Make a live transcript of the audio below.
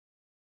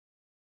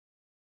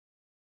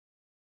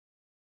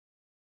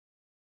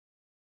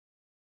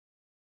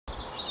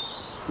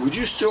we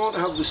just don't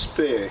have the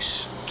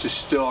space to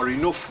store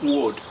enough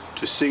wood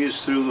to see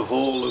us through the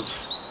whole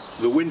of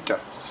the winter.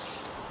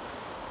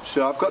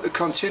 So I've got to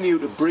continue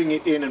to bring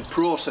it in and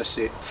process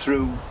it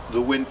through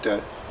the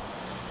winter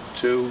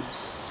to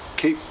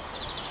keep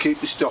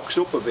the stocks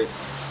up a bit.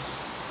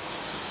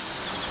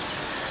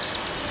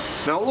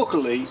 Now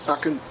luckily I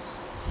can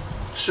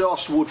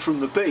source wood from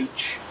the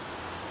beach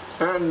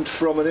and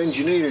from an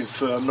engineering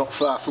firm not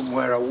far from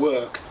where I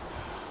work.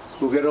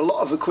 We'll get a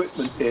lot of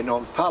equipment in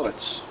on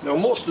pallets. Now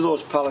most of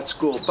those pallets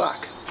go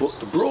back, but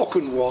the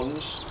broken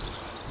ones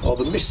or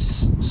the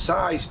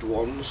missized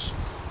ones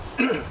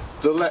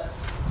they'll let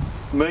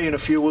me and a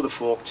few other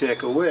folk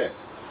take away.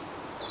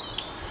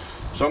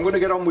 So I'm going to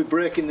get on with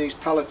breaking these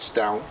pallets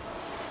down,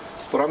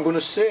 but I'm going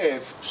to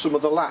save some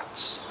of the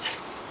lats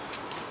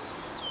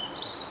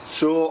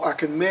so I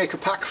can make a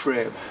pack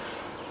frame.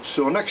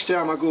 So next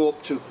time I go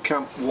up to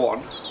Camp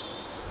 1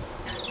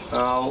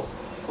 I'll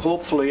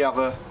hopefully have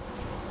a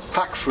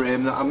pack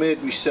frame that I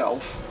made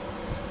myself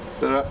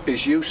that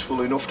is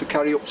useful enough to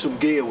carry up some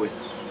gear with.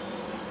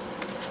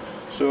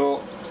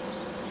 So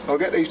I'll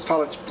get these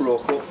pallets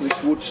broke up,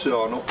 this wood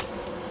sawn up,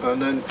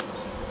 and then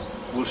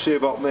we'll see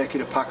about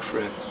making a pack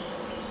frame.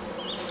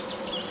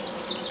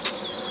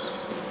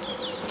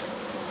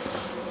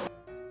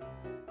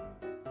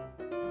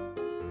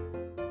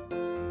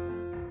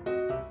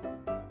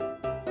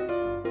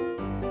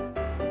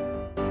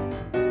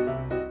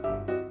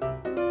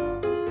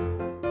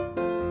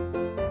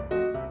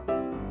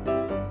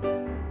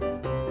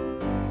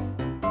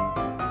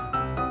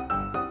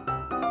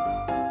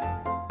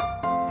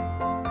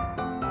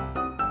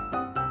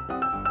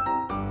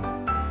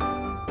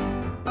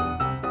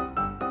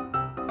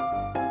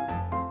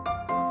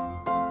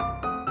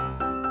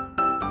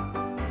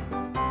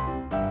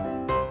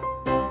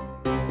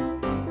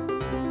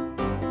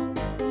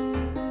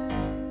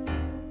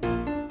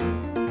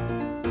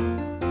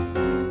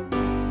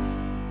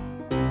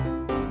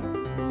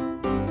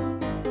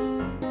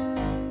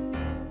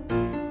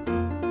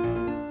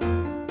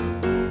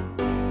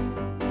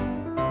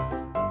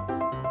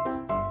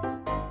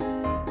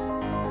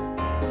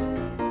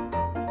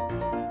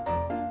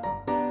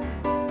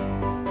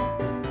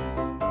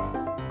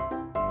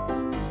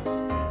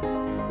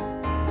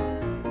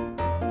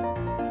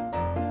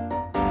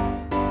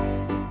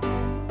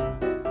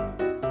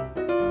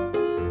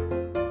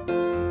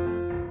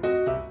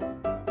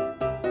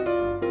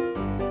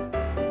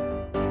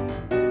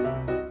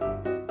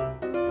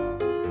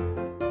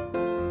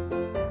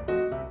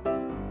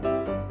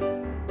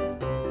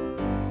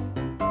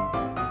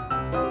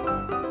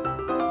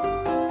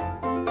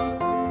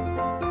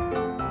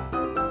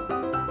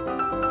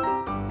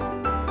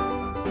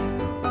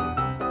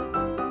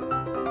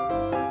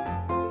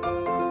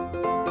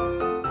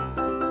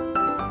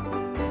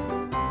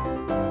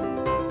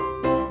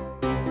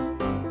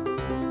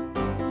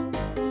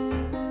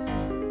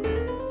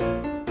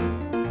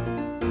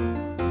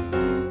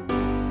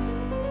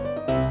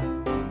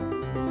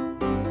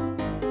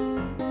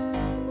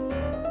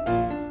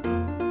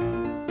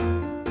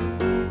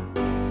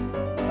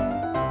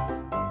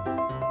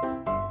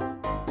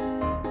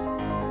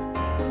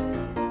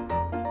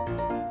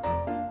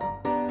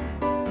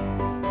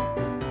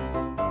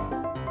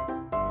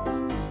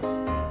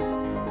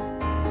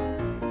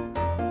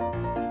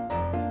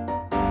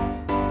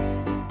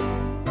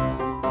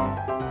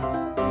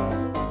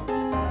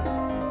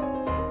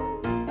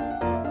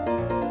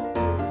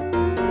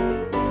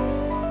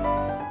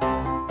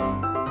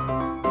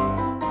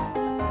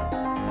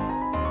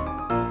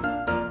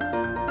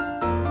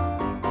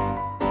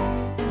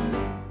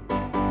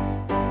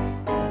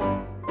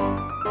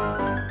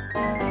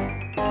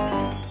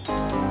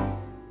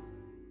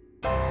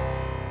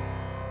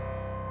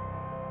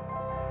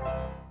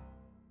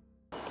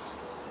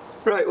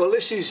 Right, well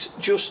this is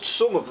just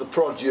some of the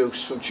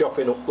produce from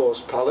chopping up those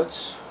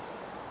pallets.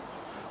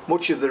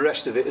 Much of the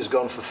rest of it has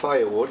gone for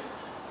firewood.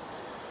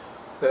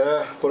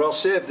 But I'll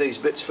save these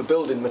bits for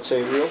building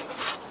material.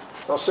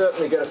 I'll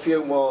certainly get a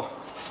few more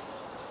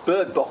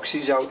bird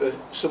boxes out of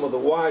some of the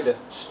wider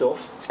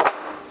stuff.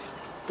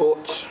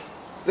 But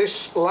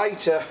this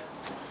lighter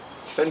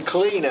and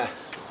cleaner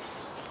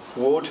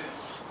wood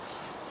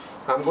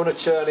I'm going to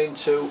turn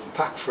into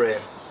pack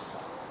frame.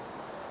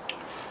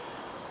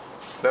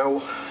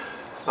 Now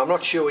I'm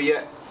not sure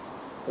yet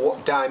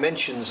what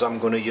dimensions I'm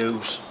going to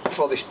use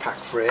for this pack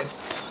frame,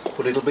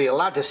 but it'll be a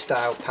ladder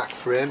style pack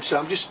frame, so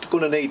I'm just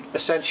going to need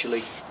essentially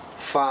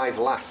 5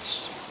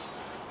 lats,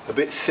 a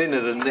bit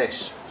thinner than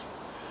this.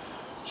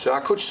 So I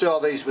could saw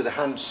these with a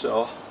hand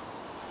saw,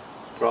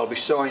 but I'll be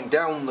sawing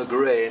down the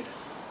grain,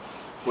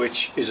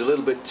 which is a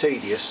little bit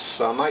tedious,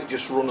 so I might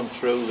just run them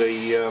through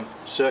the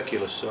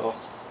circular saw.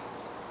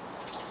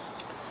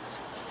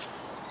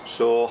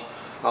 So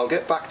I'll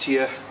get back to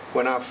you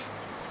when I've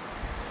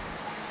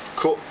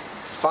cut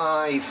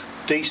 5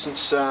 decent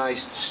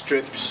sized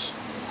strips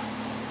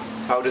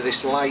out of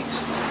this light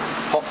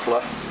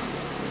poplar,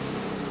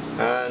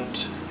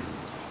 and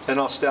then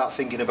I'll start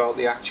thinking about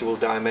the actual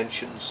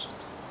dimensions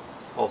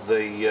of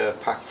the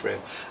pack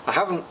frame. I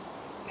haven't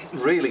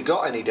really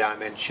got any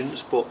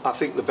dimensions, but I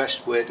think the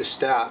best way to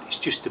start is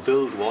just to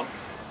build one,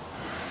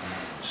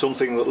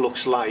 something that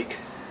looks like,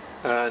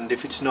 and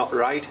if it's not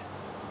right,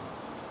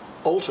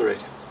 alter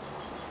it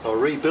or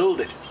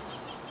rebuild it.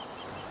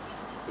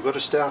 We've got to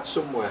start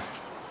somewhere.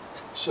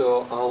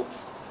 So I'll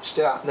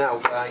start now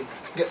by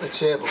getting the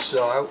table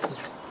saw out and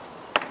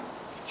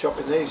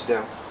chopping these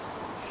down.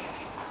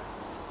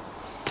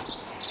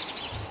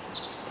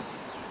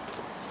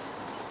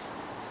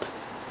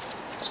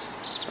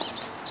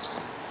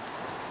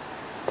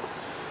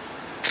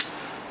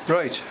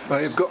 Right,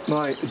 I have got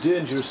my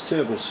dangerous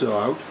table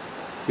saw out.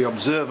 The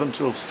observant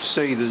will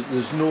see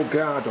there's no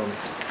guard on it.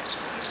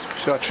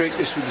 So I treat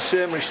this with the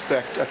same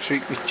respect I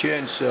treat my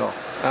chainsaw,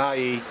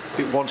 i.e.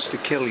 it wants to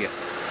kill you.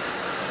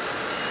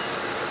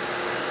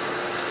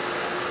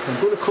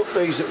 I'm going to cut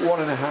these at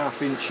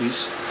 1.5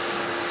 inches.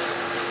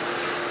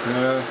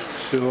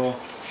 So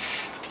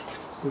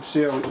we'll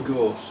see how it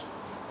goes.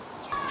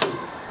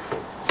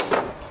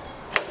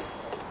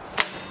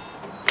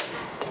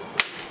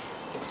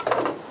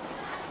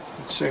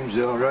 Seems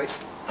alright.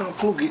 I'll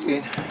plug it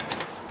in.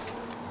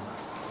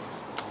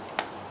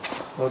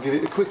 I'll give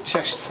it a quick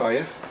test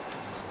fire.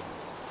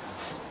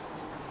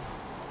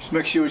 Just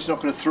make sure it's not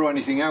going to throw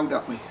anything out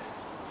at me.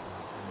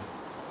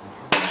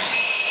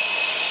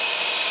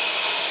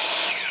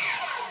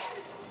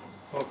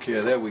 Okay,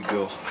 there we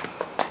go.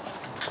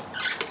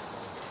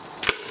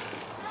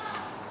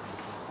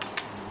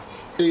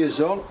 Ears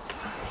on.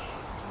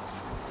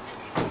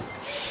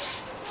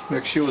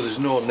 Make sure there's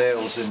no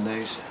nails in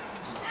these.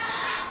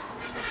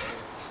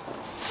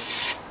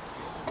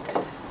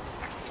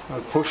 I'll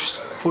push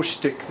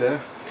stick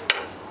there.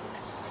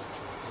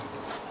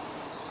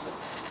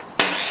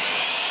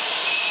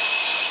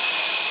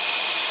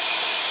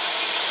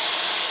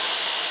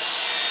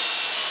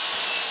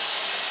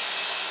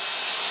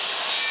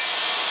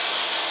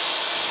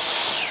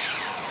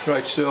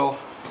 Right, so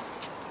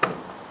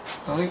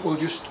I think we'll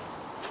just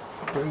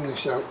bring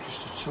this out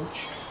just a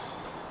touch.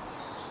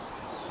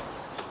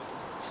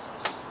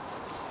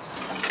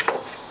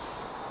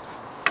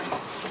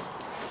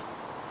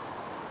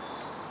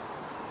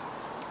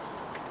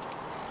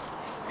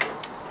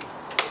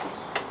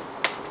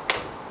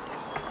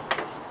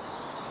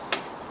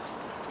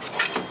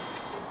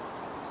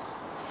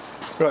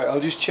 Right,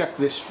 I'll just check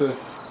this for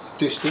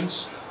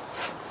distance.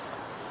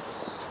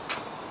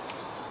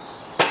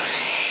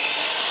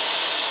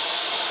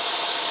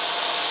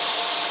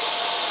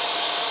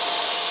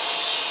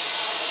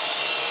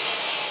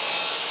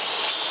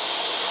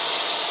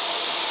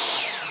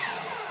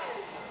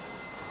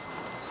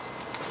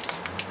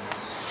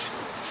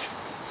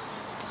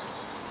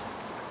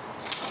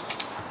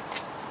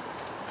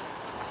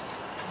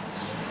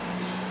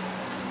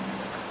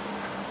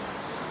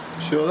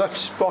 So that's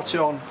spot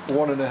on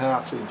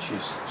 1.5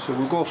 inches. So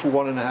we'll go for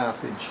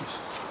 1.5 inches.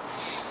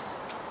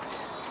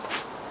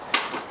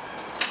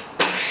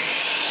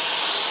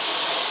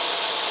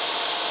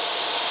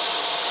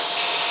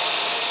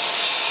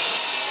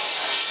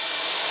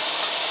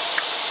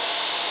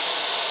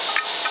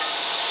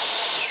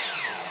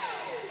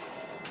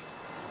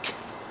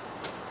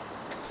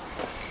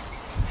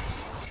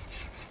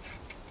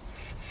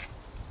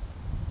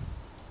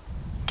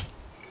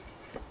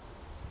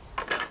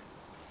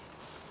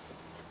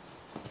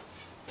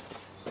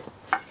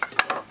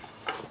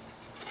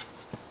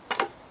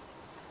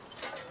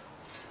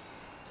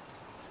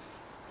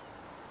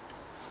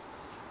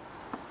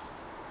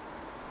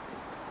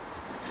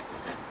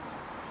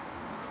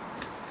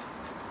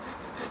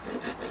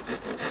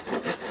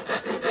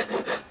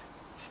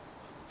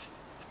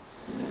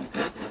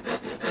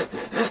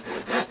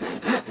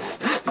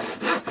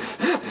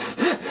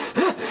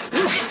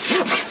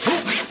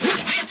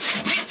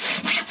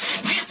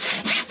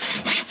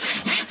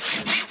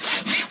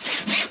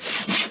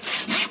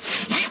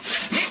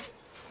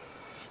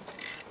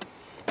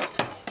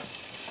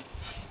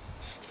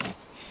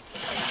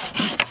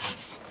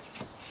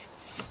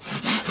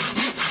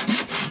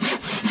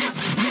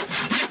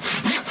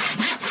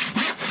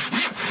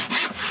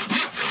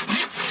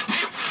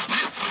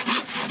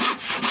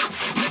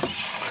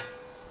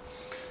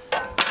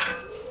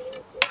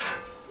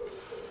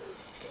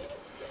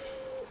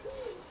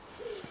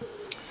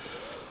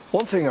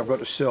 One thing I've got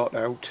to sort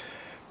out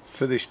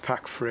for this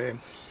pack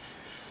frame,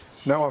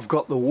 now I've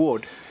got the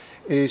wood,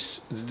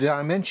 is the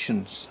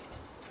dimensions.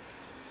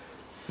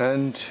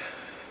 And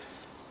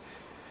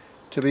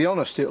to be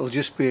honest, it'll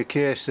just be a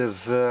case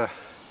of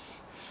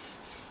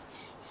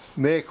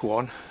make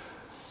one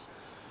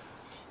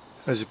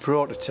as a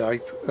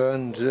prototype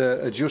and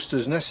adjust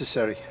as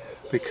necessary,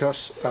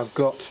 because I've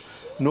got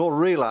no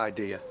real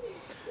idea.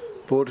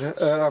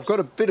 But I've got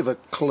a bit of a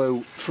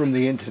clue from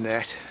the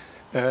internet,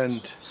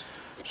 and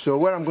so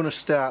where I'm going to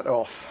start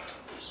off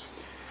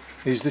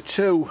is the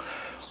two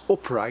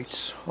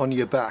uprights on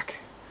your back.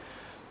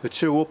 The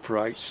two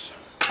uprights.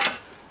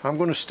 I'm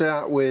going to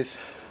start with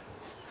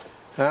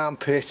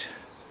armpit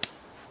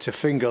to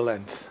finger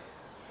length,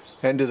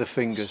 end of the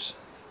fingers.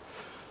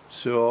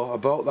 So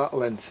about that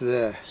length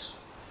there.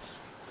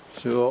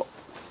 So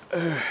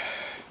if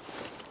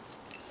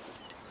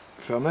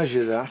I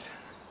measure that,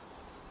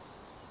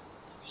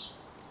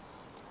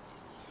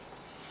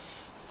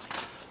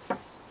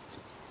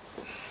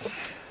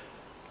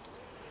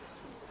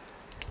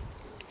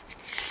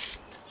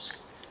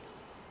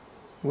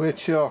 we're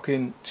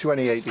talking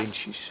 28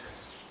 inches.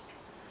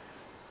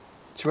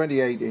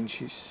 28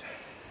 inches.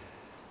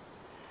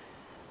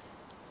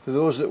 For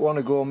those that want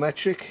to go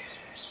metric,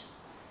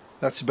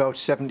 that's about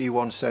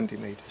 71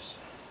 centimetres.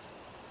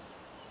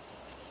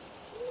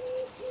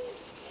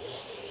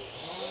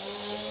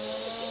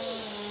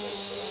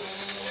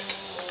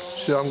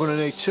 So I'm going to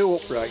need 2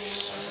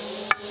 uprights.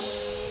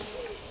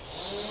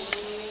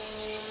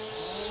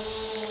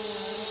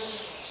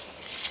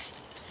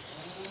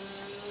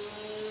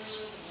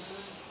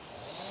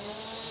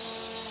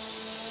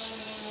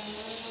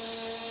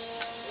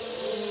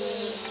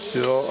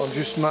 So I'm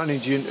just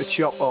managing to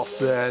chop off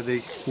there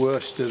the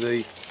worst of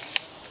the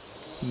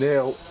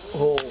nail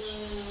holes.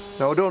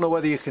 Now I don't know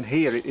whether you can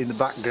hear it in the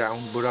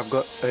background, but I've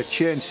got a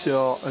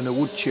chainsaw and a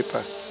wood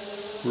chipper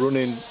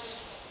running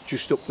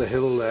just up the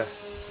hill there.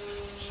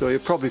 So you'll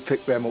probably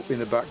pick them up in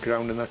the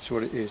background, and that's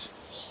what it is.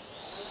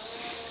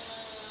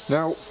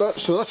 Now,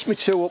 so that's my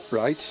 2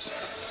 uprights.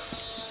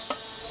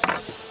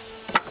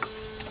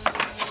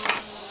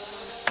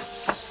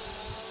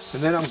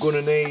 And then I'm going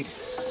to need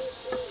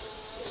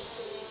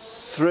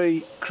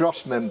 3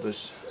 cross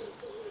members,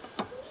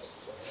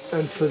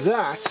 and for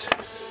that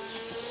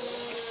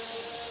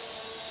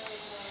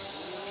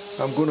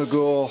I'm going to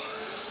go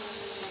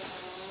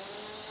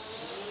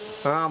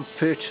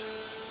armpit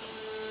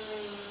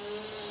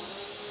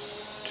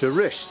to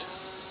wrist,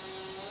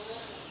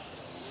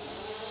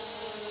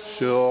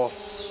 so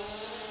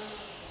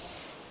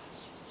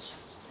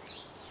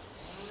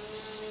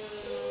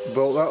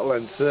about that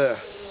length there,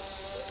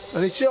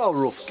 and it's all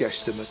rough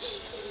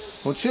guesstimates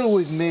until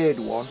we've made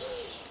one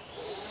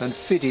and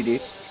fitted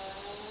it.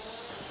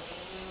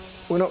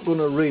 We're not going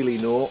to really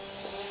know.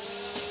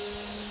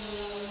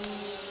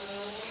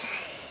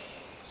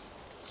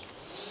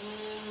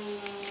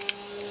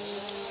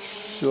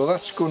 So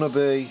that's going to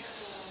be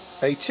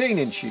 18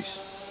 inches,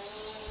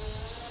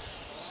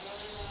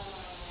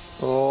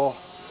 or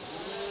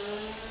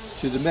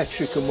to the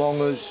metric among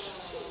us,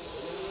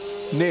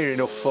 near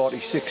enough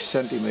 46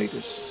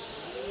 centimetres.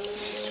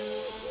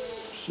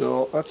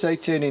 So that's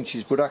 18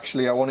 inches, but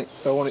actually I want it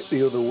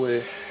the other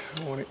way.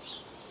 I want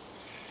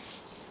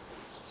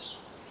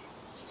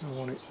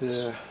it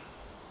there.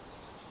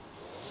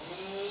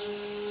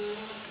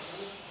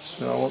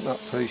 So I want that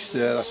piece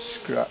there, that's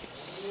scrap.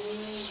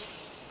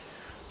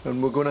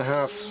 And we're going to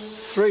have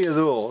 3 of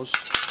those.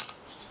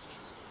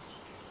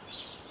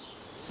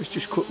 Let's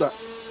just cut that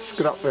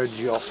scrap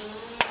edge off.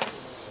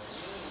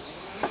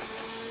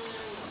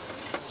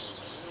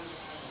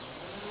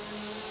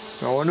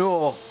 Now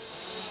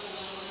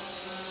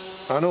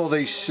I know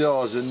these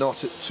saws are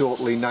not at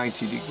totally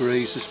 90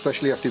 degrees,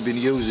 especially after you've been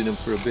using them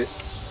for a bit.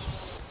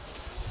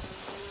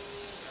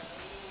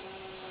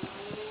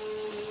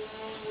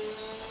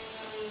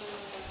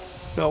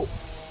 Now,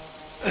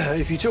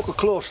 if you took a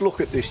close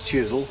look at this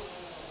chisel,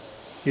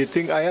 you'd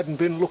think I hadn't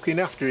been looking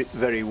after it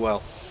very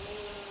well.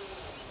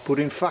 But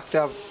in fact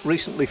I've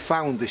recently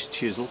found this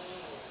chisel,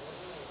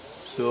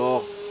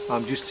 so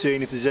I'm just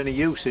seeing if there's any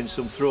use in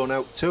some thrown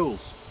out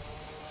tools,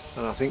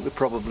 and I think there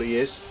probably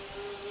is.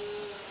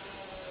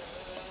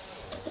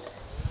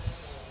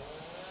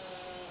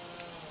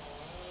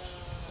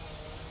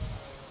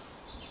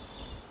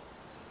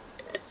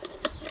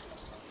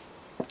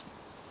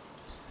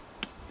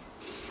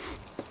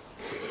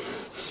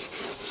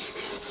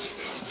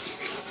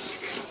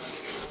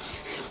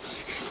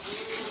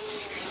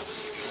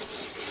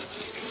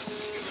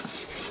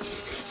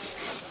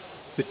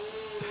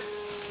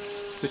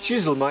 The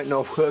chisel might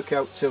not work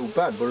out too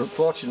bad, but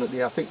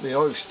unfortunately I think the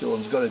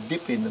oilstone's got a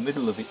dip in the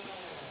middle of it.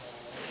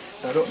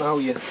 I don't know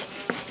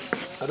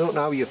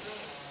how you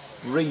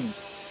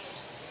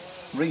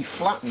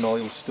re-flatten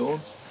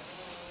oilstones.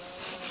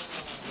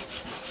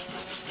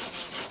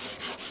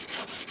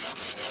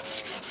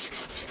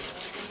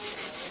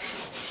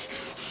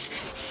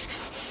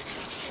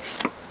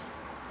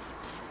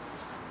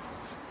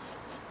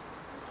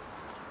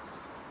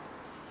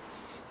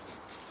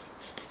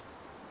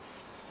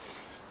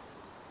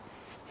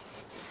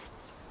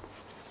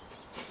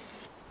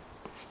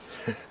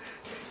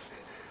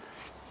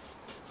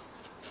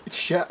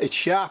 It's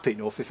sharp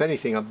enough. If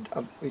anything,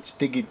 it's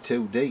digging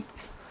too deep.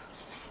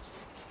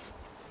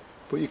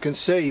 But you can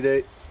see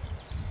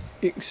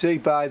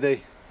by the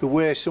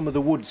way some of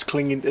the wood's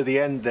clinging to the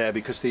end there,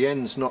 because the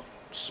end's not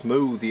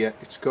smooth yet.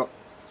 It's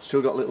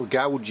still got little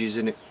gouges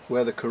in it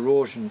where the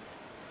corrosion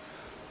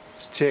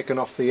has taken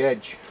off the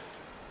edge.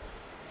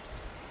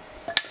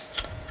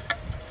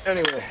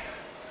 Anyway,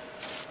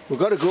 we've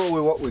got to go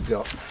with what we've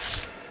got.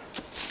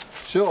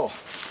 So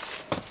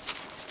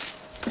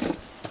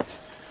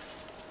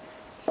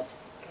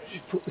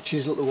put the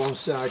chisel to one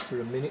side for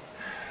a minute.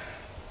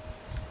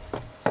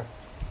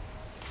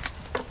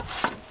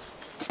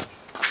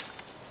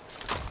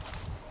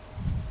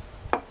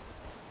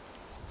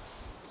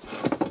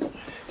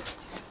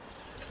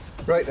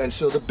 Right then,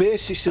 so the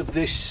basis of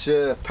this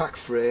pack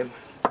frame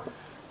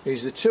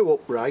is the two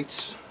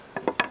uprights,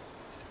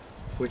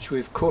 which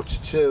we've cut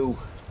to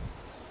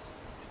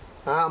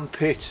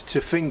armpit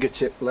to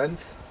fingertip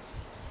length,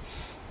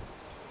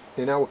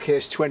 in our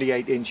case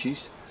 28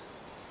 inches,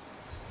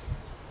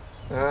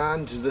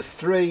 and the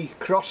three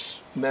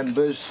cross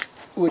members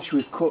which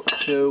we've cut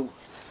to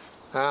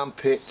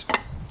armpit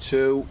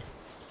to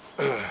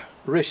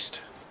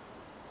wrist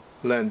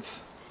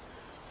length,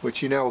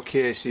 which in our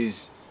case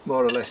is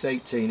more or less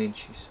 18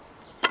 inches.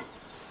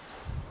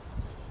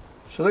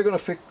 So they're going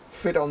to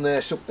fit on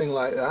there something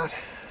like that.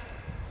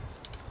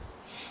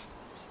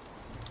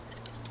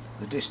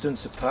 The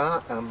distance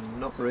apart, I'm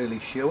not really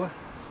sure.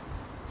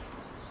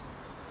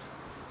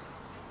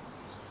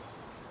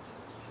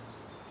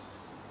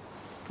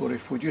 But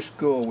if we just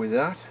go with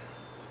that,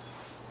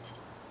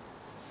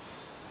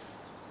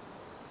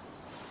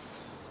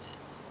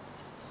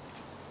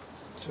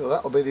 so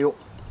that'll be the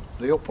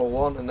upper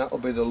one and that'll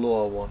be the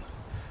lower one.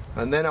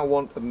 And then I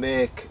want to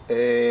make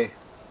a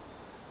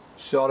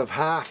sort of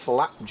half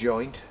lap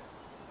joint,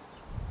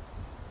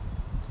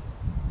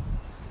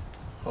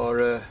 or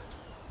a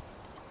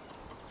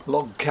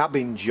log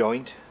cabin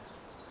joint,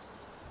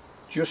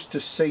 just to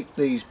seat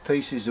these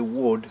pieces of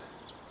wood,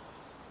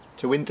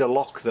 to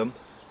interlock them,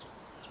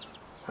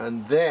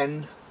 and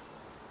then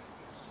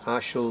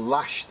I shall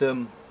lash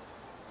them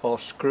or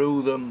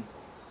screw them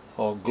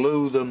or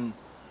glue them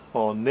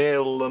or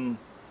nail them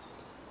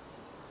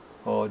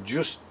or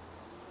just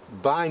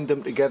bind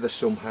them together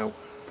somehow.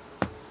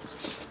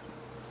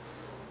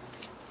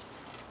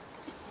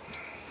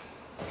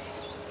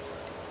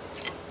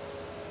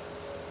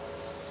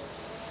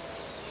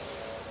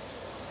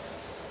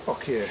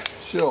 Okay,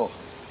 so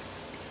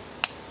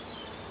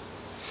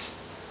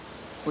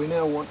we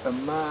now want to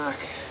mark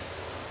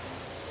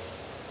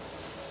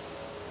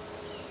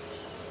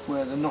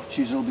where the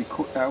notches will be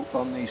cut out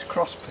on these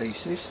cross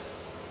pieces.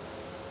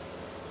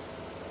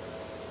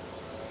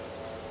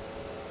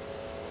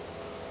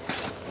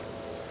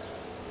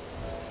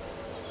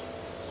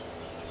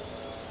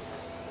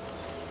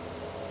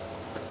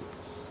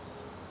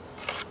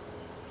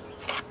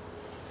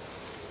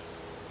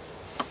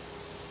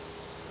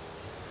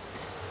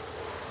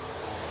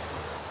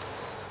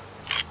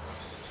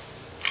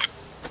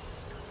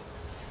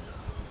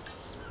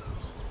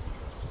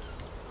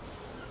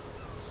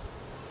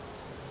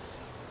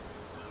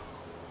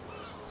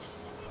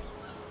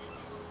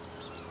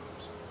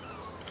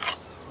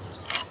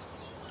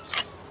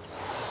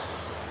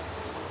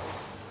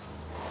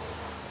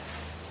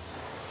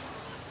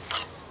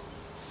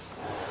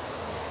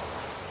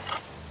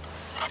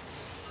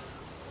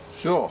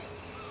 So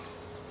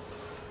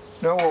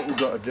now what we've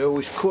got to do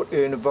is cut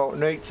in about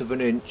 1/8 of an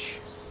inch,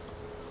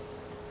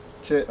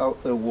 take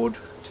out the wood,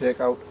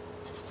 take out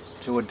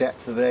to a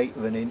depth of 1/8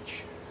 of an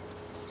inch,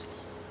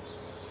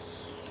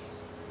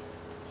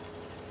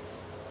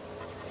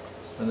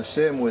 and the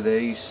same with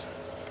these,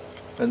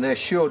 and they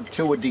should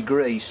to a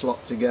degree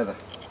slot together.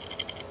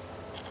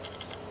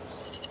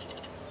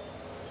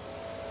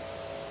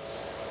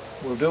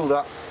 We'll do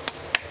that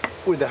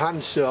with the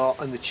handsaw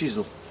and the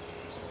chisel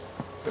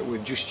that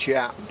we've just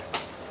sharpened.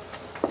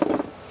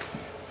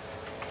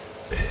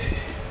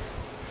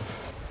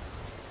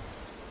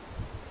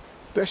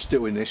 Best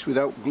doing this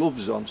without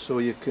gloves on, so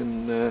you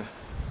can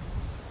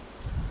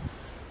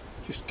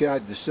just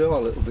guide the saw a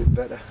little bit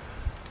better.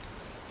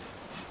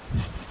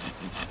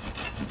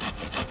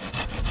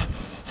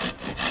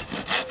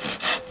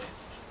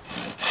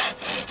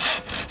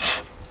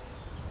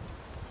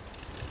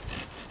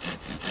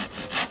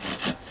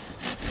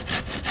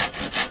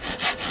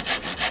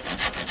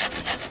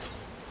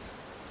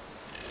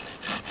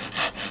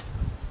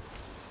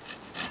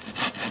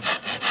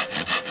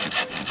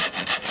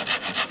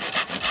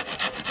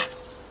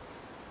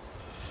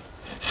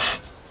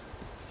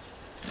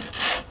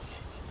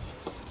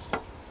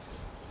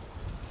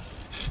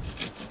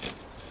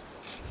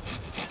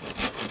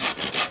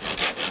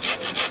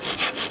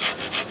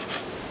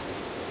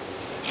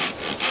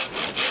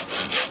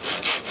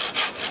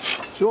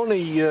 It's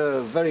only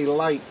very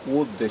light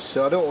wood this,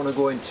 so I don't want to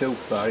go in too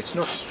far. It's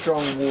not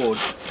strong wood,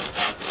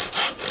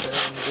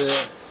 and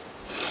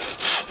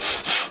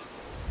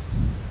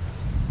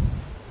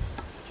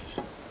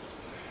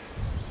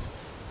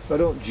if I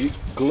don't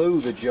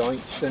glue the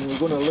joints, then we're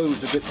going to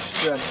lose a bit of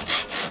strength.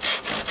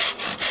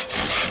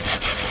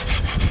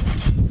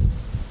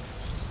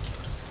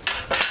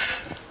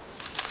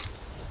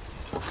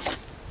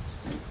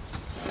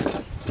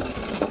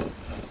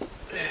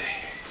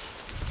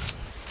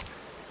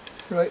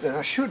 Right then,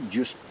 I should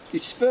just,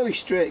 it's fairly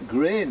straight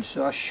grain,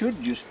 so I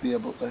should just be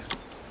able to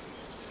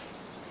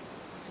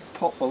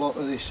pop a lot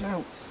of this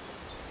out.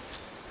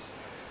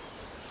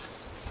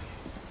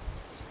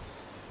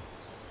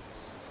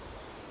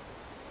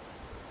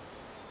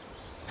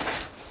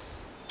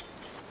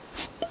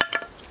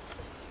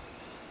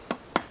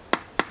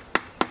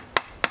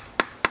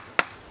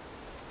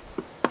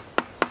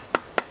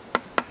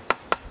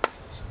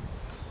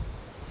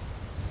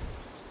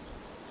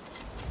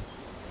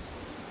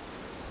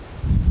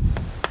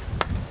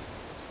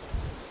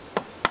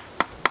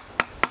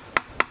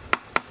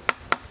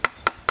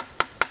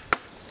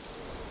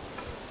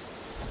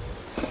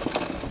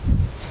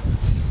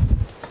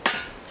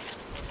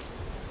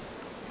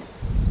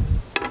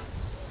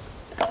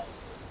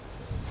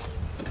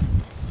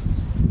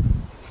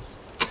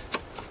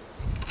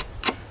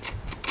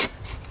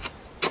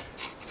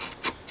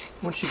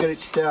 once you get it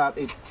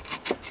started,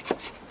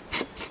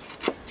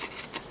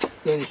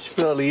 then it's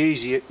fairly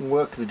easy. You can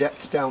work the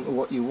depth down to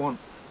what you want.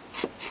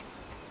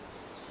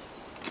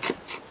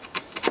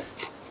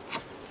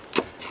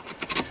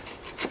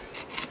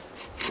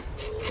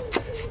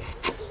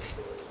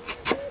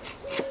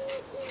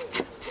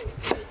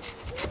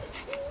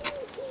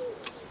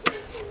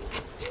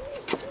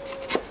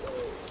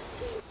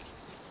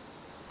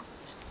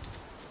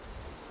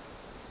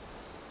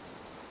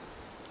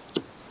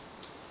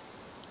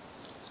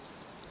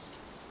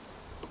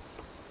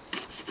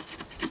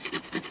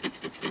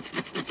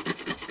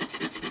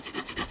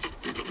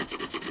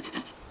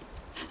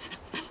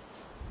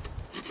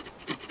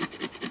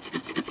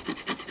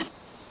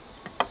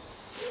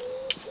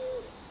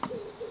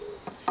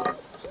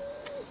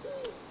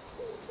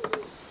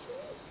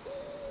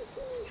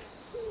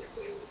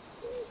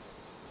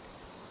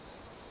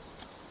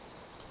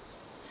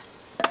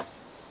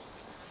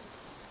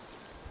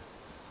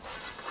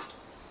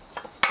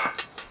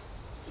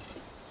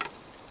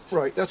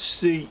 Right, that's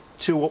the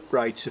 2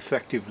 uprights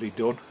effectively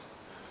done.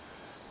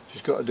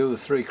 Just got to do the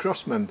 3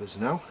 cross members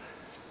now.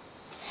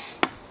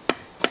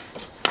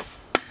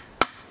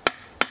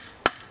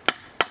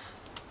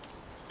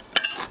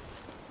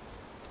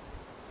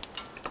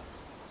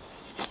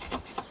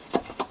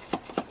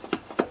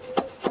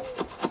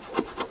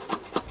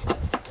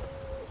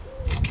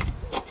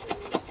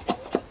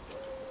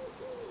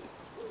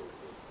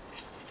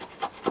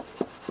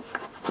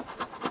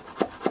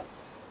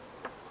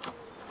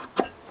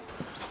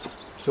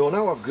 So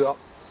now I've got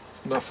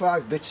my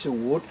 5 bits of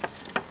wood,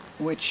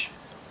 which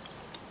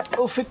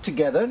will fit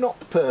together, not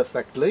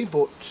perfectly,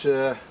 but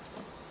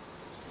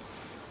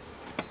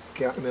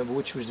can't remember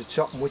which was the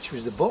top and which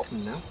was the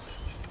bottom now.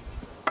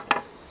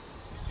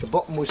 The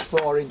bottom was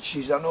 4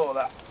 inches, I know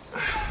that.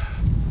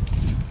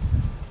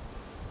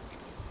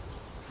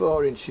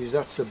 4 inches,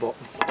 that's the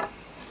bottom.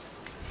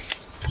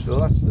 So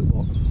that's the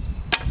bottom.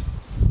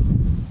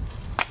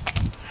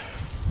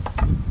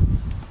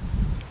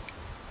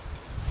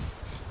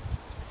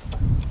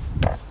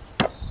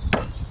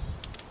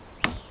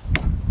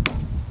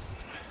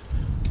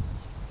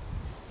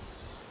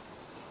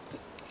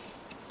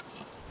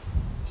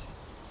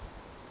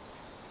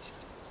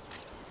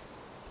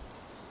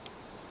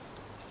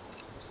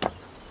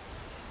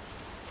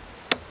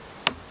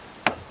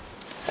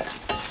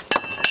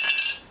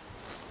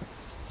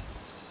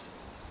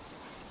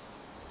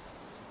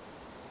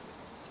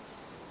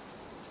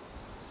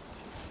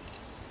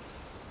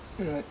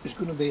 Right, there's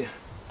going to be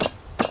a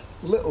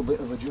little bit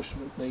of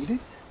adjustment needed,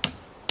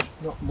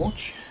 not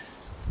much.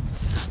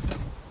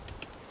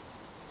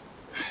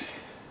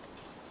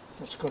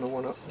 That's going to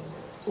want to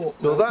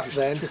open up just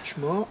a touch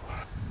more.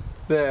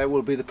 There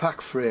will be the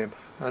pack frame,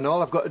 and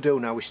all I've got to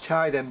do now is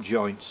tie them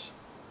joints.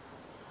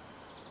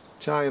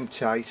 Tie them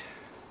tight,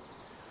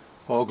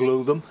 or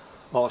glue them,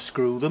 or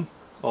screw them,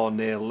 or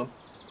nail them.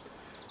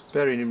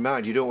 Bearing in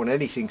mind you don't want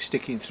anything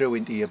sticking through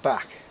into your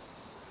back.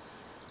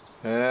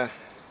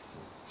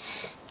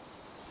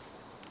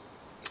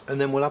 And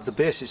then we'll have the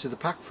basis of the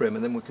pack frame,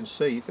 and then we can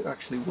see if it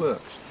actually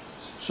works.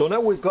 So now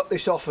we've got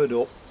this offered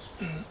up,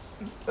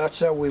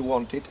 that's how we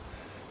want it.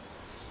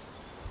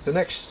 The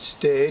next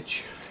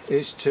stage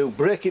is to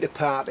break it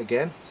apart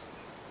again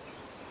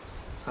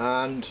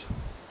and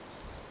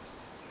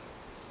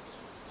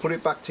put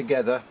it back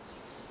together,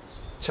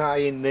 tie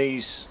in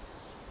these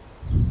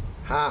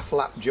half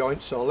lap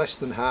joints or less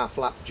than half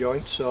lap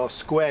joints or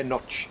square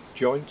notch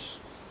joints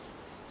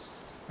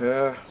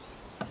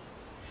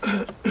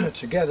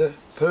together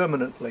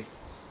permanently.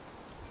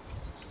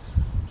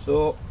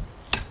 So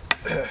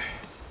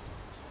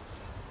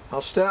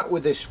I'll start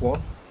with this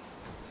one,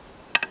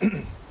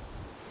 and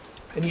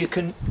you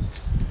can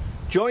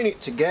join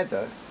it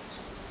together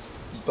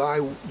by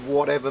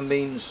whatever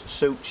means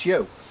suits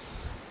you.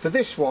 For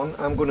this one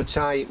I'm going to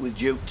tie it with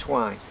jute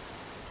twine.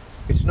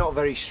 It's not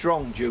very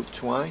strong jute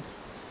twine,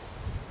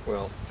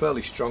 well,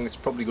 fairly strong. It's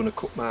probably going to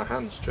cut my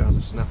hands trying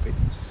to snap it,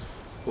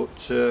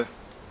 but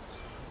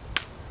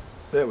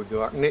there we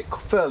go, I can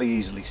fairly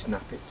easily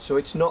snap it, so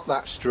it's not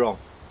that strong.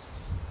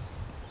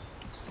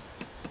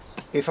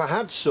 If I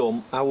had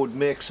some, I would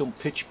make some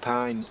pitch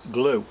pine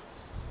glue,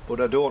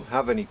 but I don't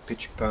have any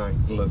pitch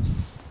pine glue.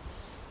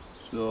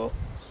 So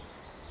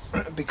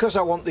because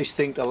I want this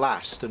thing to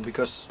last, and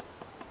because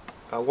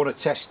I want to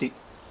test it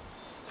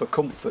for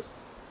comfort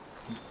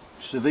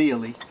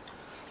severely,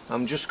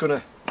 I'm just going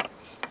to,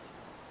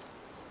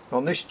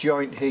 on this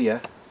joint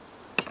here,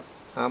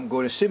 I'm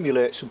going to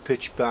simulate some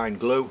pitch pine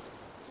glue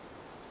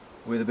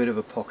with a bit of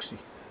epoxy.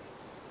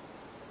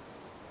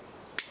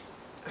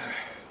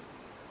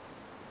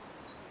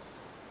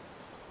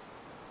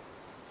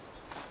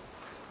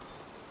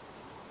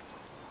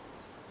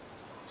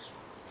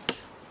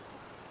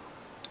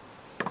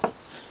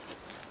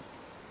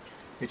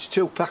 It's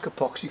 2-pack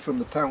epoxy from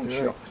the pound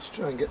shop. Let's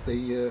try and get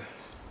the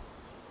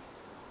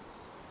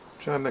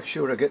try and make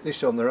sure I get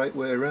this on the right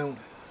way around.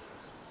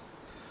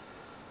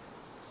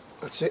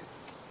 That's it.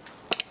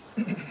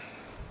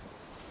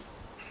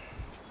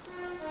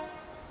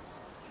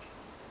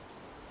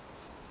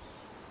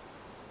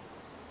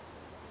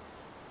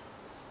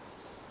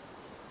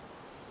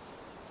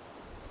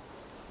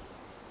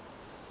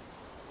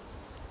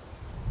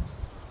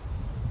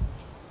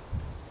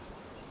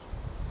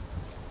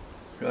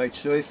 Right,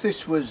 so if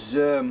this was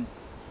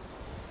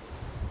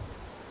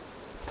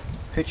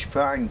pitch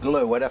pine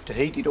glue, I'd have to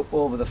heat it up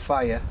over the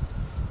fire,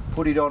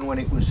 put it on when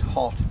it was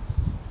hot,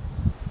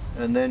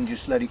 and then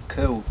just let it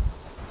cool.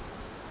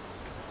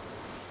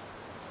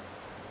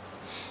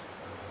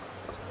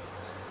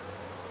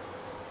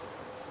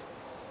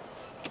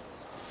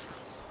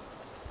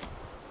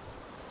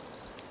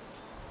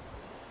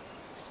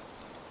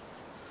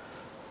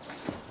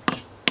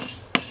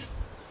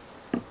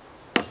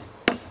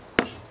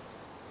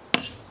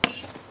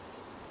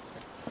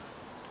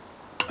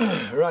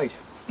 Right.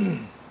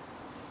 We'll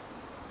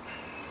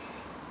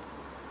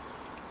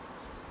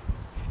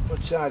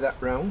tie that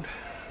round.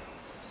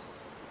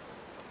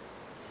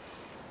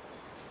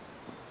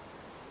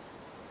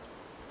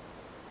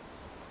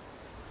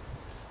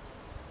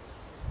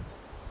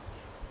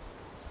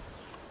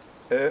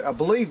 I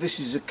believe this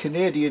is a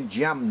Canadian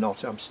jam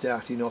knot I'm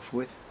starting off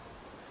with.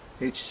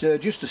 It's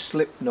just a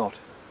slip knot.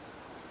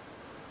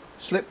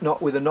 Slip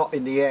knot with a knot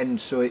in the end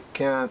so it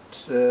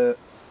can't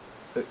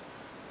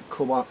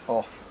come out.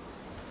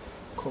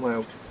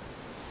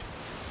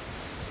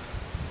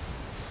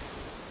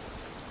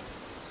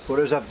 But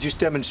as I've just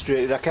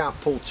demonstrated, I can't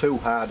pull too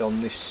hard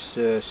on this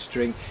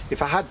string.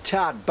 If I had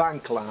tarred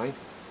bank line,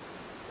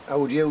 I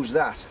would use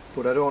that,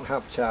 but I don't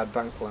have tarred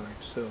bank line,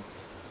 so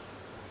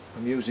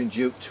I'm using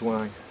jute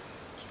twine.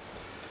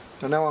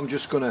 And now I'm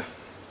just going to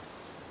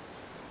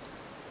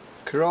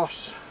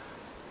cross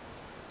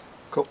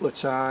a couple of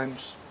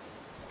times.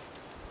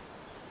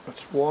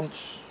 That's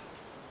once,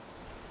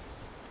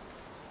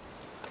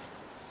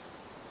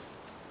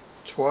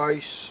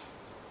 twice,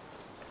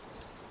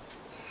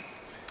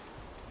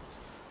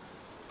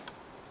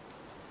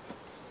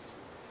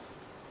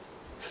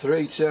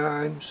 three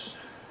times,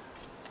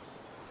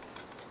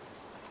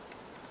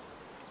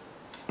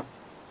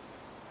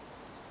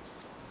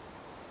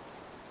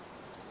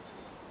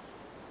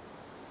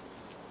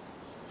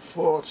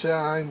 four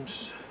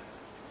times,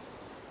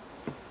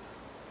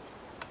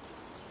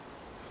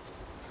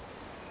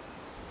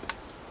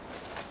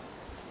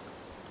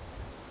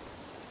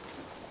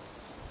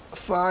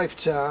 five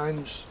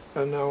times,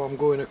 and now I'm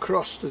going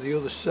across to the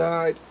other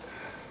side,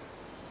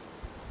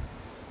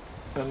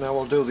 and now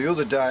I'll do the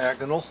other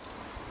diagonal.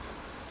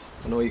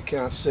 I know you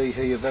can't see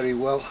here very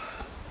well,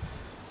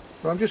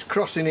 but I'm just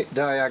crossing it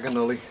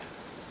diagonally.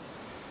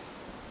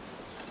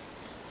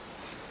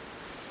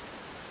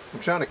 I'm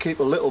trying to keep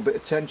a little bit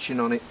of tension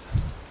on it.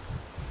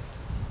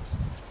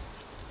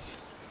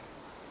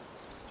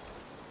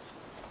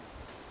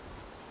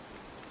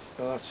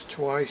 That's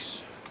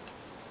twice.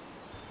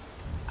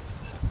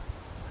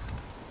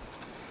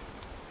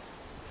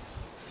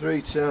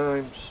 Three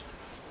times.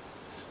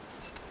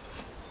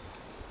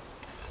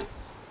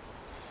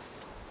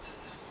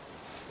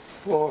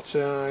 Four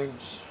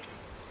times.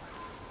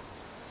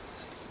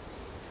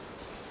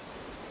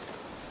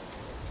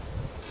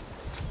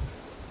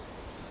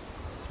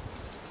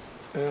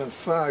 And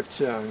five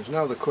times.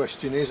 Now the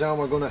question is, how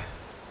am I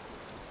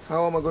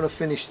going to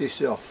finish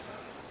this off?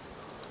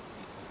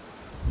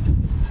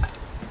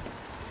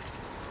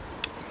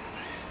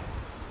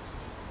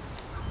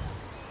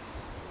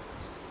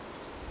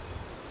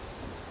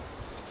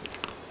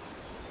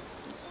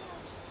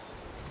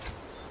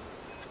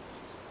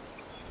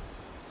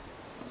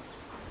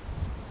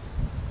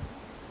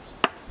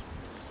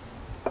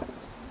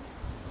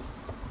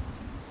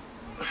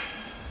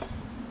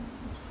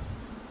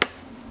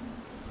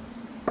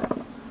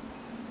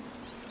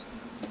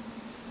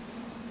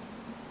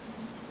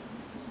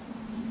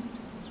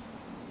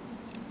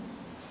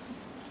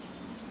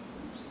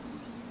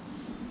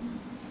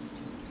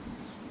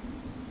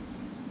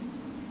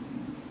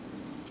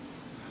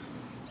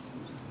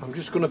 I'm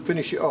just going to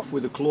finish it off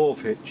with a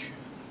clove hitch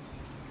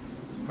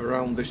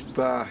around this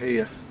bar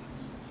here,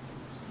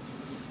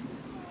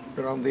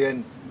 around the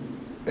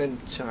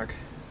end tag.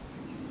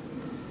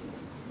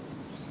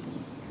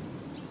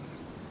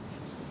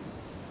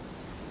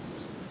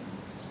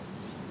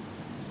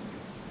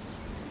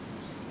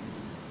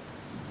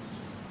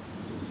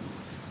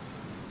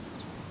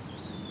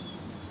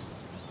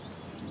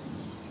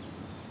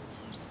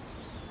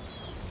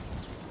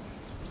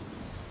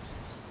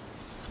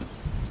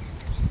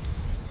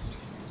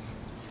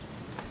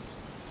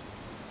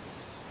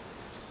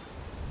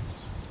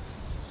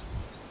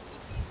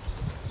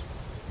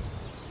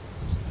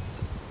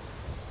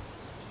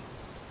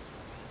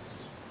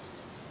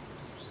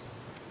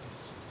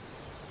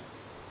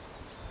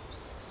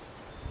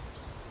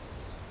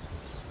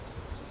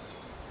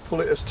 Pull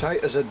it as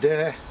tight as I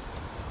dare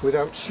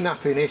without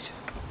snapping it,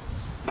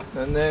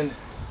 and then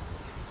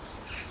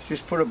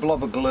just put a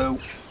blob of glue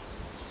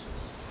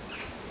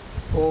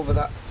over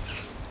that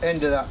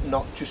end of that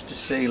knot just to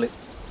seal it.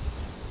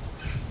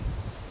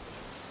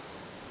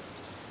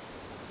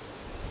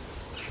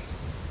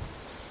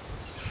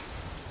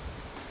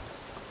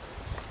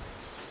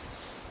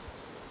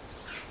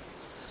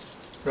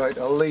 Right,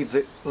 I'll leave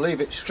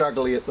it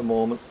straggly at the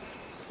moment,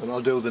 and I'll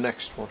do the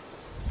next one.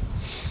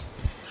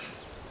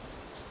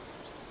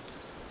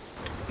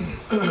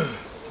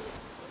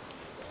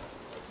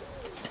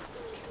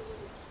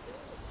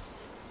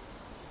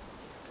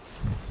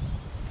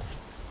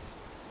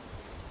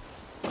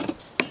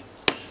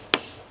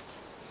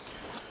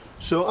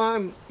 So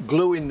I'm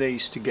gluing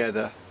these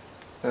together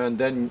and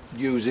then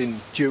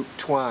using jute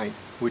twine,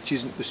 which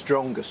isn't the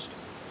strongest.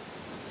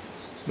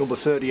 Number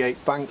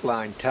 38 bank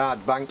line,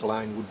 tarred bank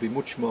line, would be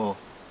much more,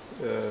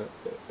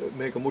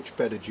 make a much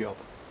better job.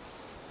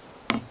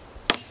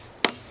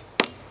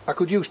 I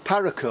could use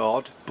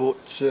paracord,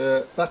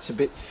 but that's a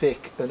bit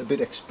thick and a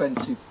bit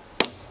expensive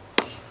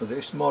for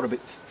this, more a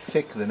bit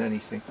thick than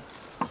anything.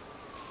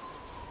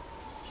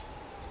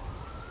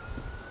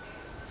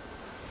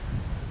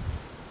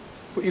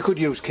 But you could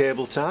use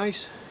cable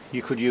ties,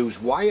 you could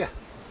use wire,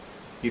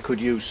 you could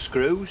use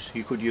screws,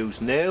 you could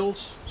use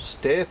nails,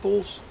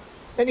 staples,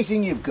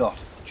 anything you've got,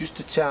 just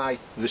to tie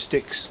the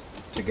sticks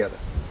together.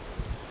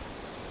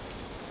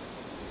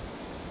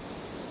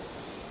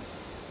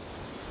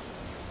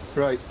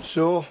 Right,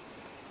 so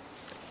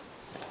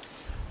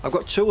I've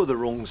got 2 of the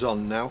rungs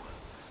on now.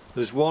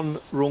 There's 1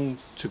 rung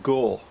to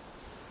go,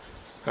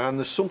 and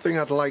there's something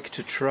I'd like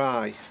to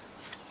try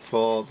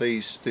for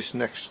this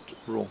next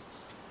rung,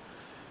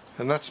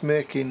 and that's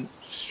making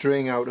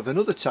string out of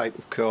another type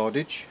of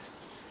cordage,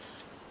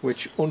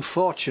 which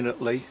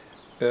unfortunately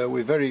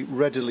we very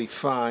readily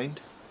find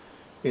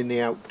in the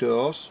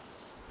outdoors.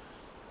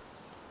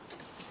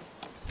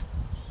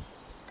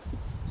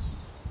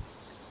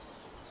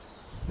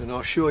 And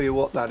I'll show you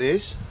what that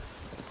is.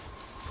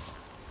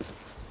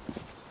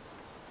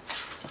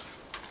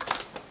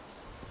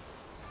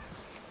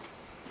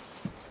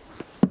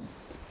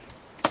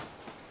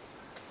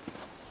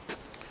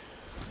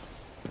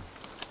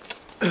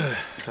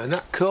 And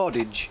that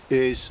cordage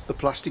is a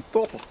plastic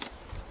bottle.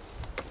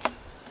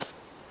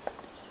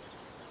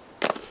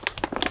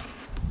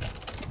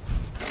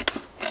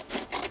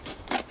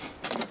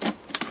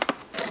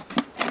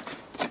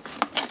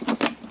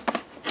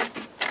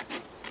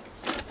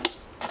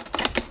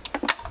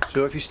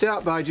 So if you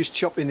start by just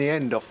chopping the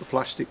end off the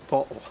plastic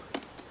bottle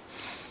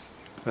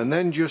and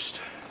then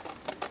just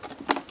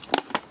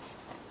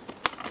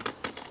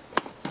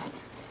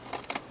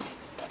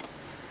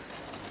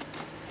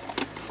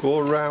go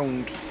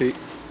around the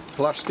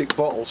plastic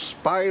bottle,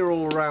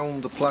 spiral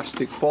around the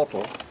plastic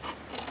bottle,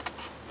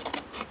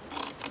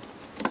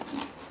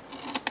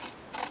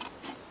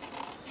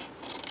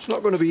 it's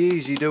not going to be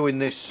easy doing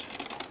this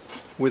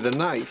with a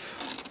knife.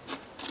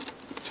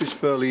 It is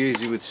fairly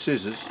easy with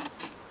scissors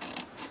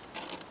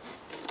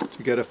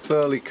to get a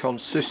fairly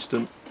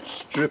consistent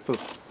strip of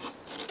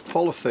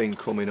polythene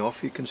coming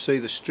off. You can see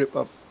the strip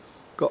I've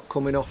got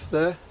coming off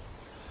there,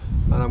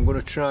 and I'm going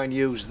to try and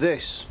use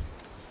this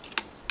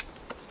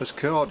as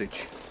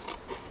cordage.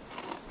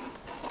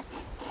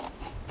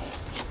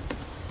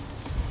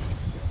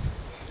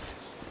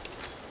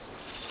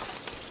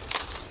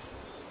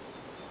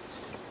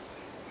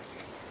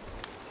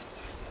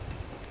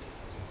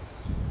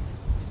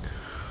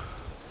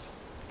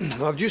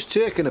 I've just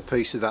taken a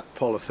piece of that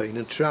polythene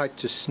and tried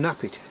to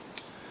snap it,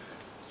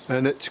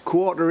 and it's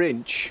 1/4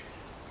 inch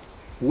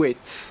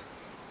width,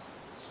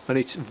 and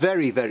it's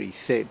very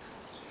thin.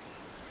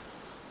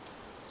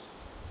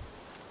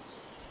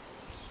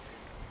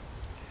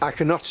 I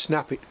cannot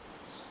snap it.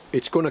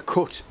 It's going to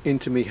cut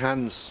into my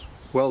hands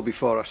well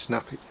before I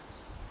snap it.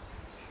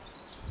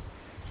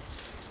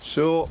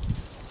 So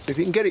if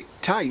you can get it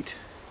tight,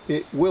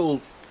 it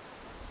will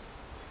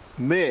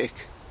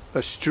make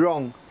a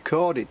strong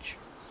cordage.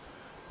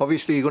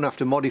 Obviously you're going to have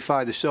to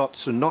modify the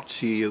sorts of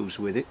knots you use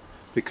with it,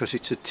 because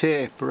it's a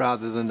tape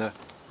rather than a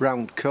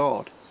round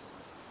cord.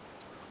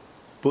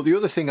 But the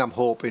other thing I'm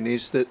hoping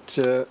is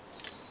that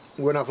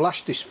when I've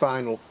lashed this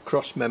final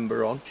cross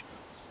member on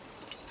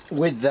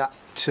with that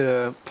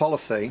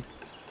polythene,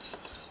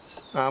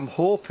 I'm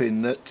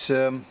hoping that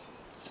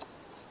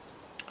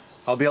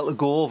I'll be able to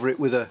go over it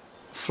with a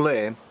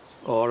flame,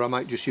 or I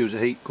might just use a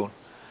heat gun,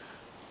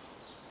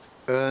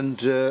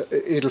 and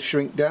it'll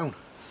shrink down.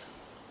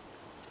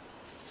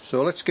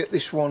 So let's get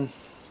this one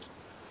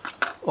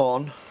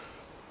on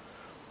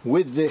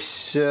with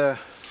this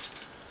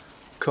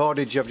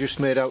cordage I've just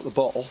made out the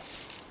bottle,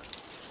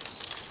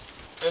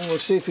 and we'll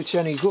see if it's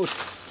any good.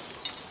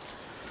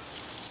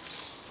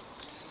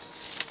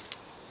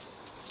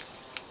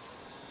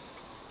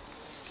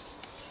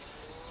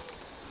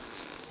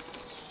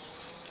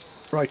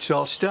 Right, so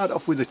I'll start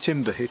off with a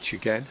timber hitch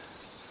again.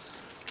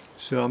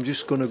 So I'm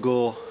just going to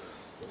go,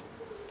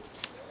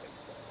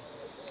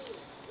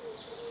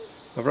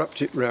 I've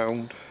wrapped it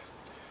round,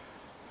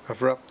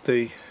 I've wrapped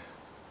the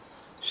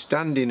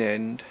standing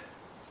end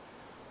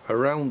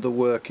around the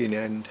working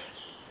end,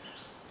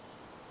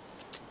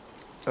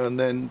 and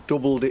then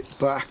doubled it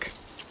back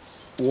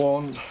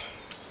 1,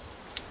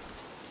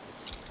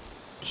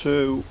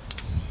 2,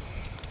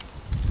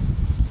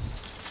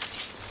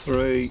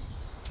 3,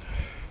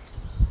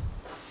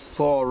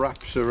 4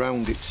 wraps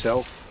around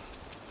itself,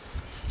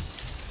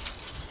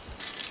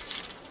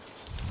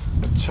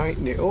 and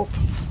tighten it up.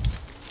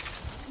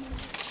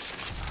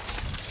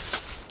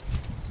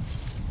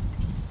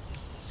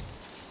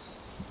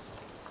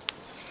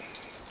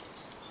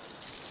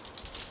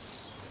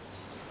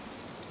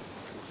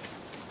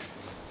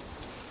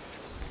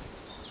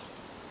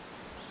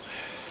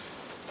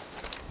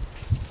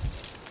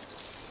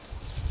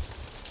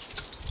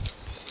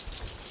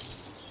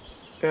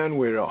 and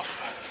we're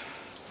off.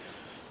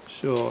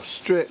 So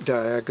straight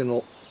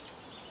diagonal.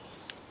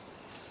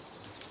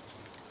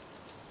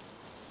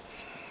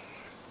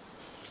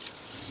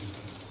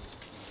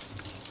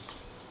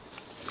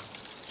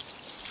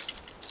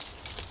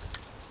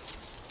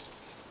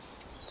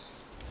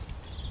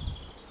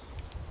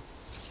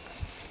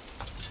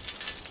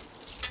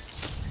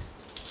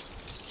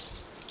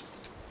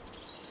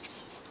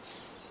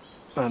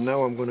 And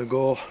now I'm going to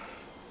go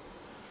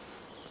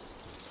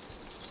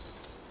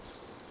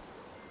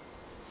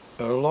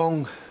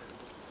along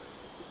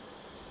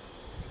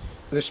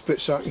this bit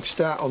so I can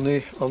start on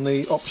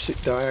the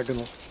opposite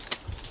diagonal.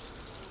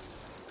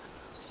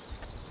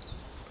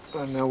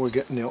 And now we're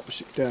getting the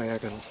opposite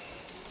diagonal.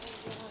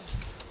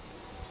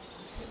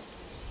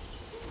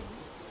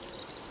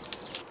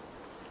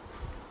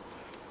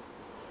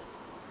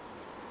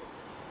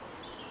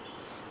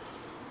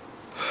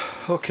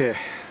 Okay,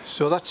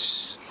 so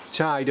that's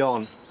tied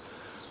on,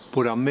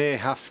 but I may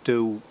have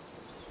to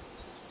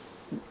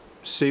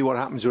see what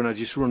happens when I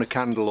just run a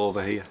candle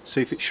over here,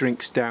 see if it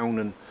shrinks down,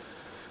 and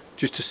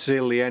just to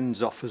seal the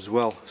ends off as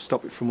well,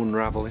 stop it from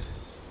unravelling.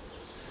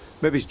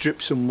 Maybe it's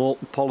drip some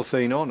molten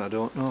polythene on, I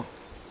don't know.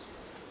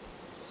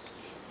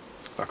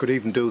 I could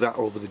even do that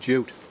over the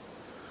jute,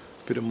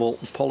 a bit of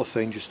molten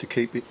polythene just to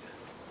keep it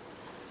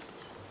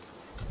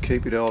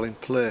all in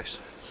place.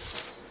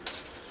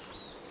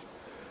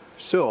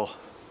 So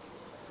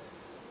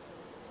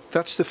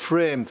that's the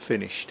frame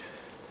finished,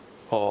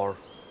 or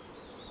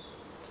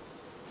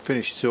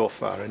finished so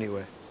far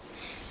anyway.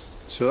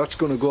 So that's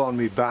going to go on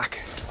my back,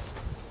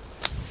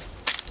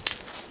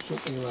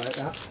 something like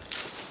that.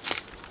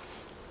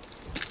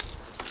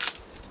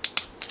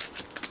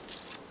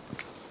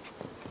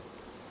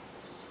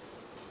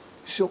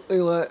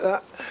 Something like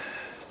that.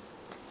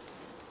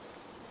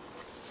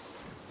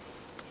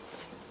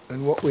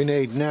 And what we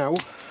need now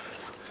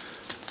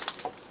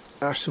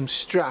are some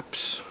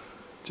straps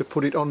to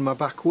put it on my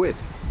back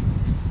with.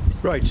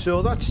 Right,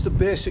 so that's the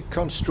basic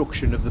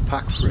construction of the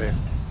pack frame.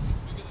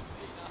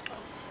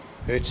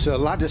 It's a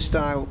ladder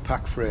style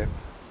pack frame,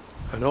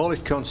 and all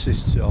it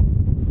consists of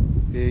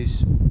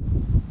is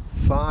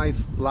 5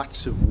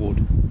 lats of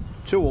wood,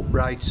 2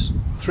 uprights,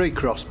 3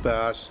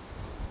 crossbars.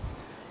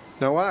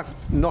 Now I've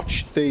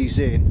notched these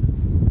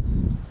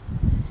in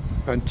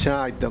and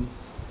tied them,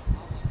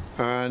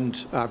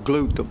 and I've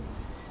glued them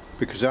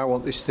because I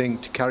want this thing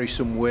to carry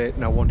some weight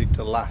and I want it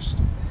to last.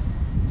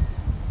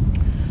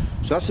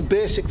 So that's the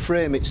basic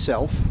frame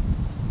itself.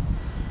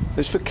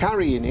 As for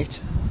carrying it,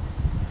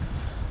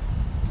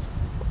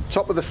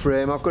 top of the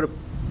frame I've got a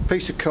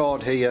piece of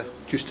cord here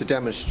just to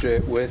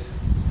demonstrate with,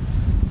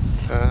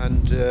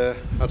 and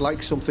I'd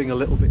like something a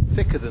little bit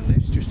thicker than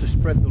this just to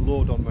spread the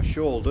load on my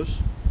shoulders.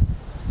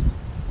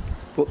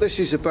 But this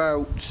is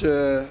about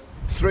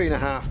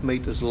 3.5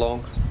 meters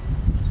long.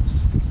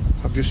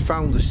 I've just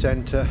found the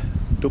centre,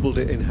 doubled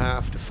it in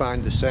half to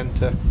find the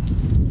centre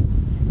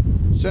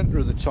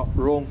of the top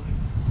rung,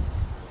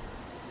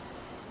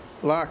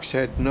 lark's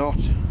head knot,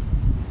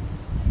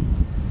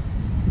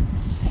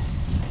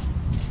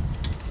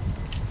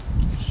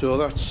 so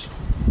that's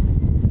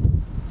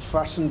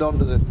fastened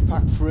onto the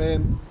pack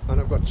frame, and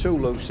I've got 2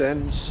 loose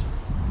ends.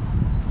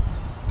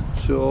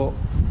 So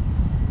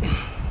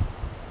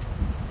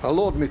I'll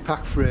load my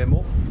pack frame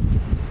up,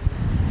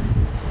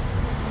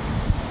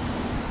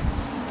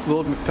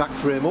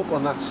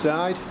 on that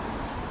side,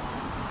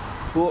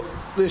 put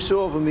this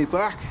over my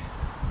back,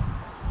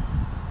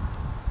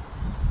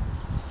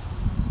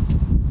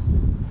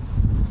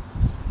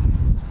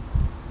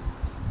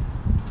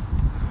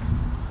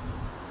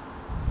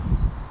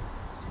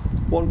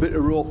 one bit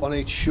of rope on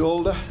each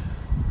shoulder,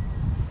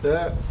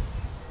 there,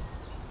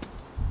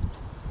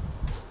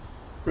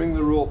 bring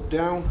the rope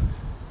down,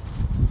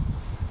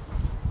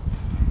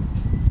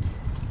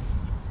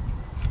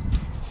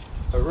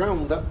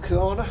 around that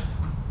corner,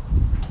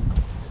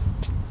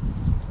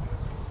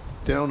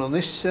 down on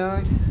this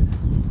side,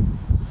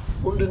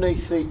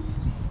 underneath the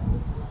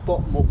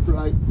bottom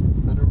upright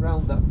and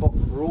around that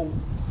bottom rung,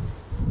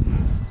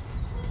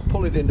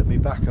 pull it into my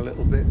back a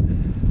little bit,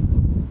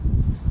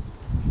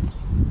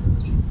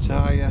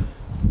 tie a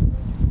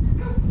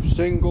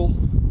single,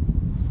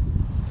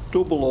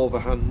 double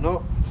overhand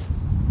knot,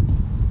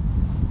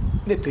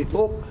 nip it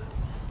up,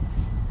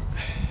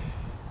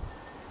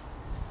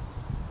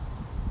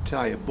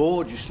 tie a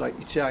bow just like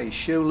you tie your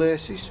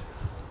shoelaces,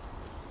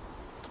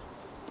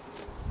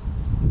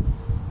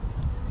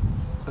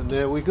 and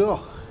there we go.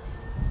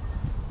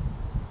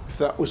 If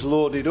that was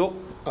loaded up,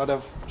 I'd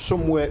have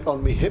some weight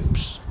on my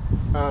hips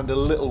and a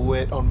little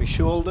weight on my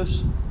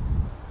shoulders.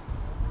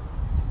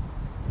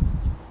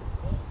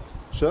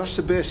 So that's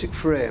the basic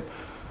frame,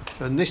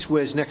 and this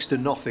weighs next to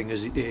nothing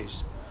as it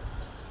is,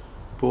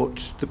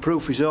 but the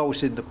proof is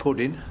always in the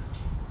pudding.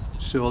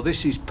 So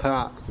this is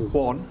part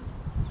 1,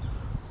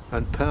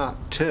 and part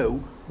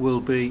 2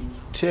 will be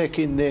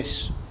taking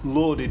this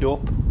loaded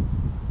up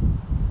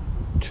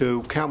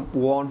to Camp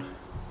 1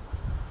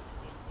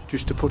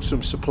 just to put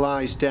some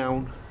supplies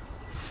down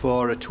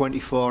for a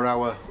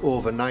 24-hour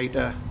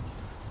overnighter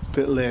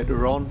bit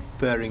later on,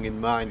 bearing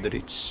in mind that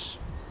it's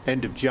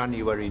end of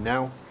January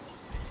now,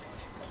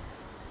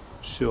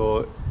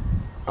 so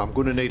I'm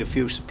going to need a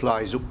few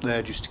supplies up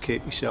there just to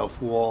keep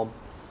myself warm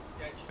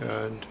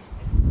and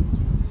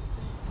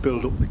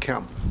build up the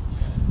camp.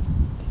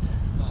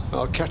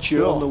 I'll catch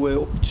you on the way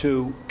up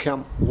to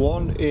Camp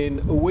 1 in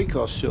a week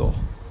or so.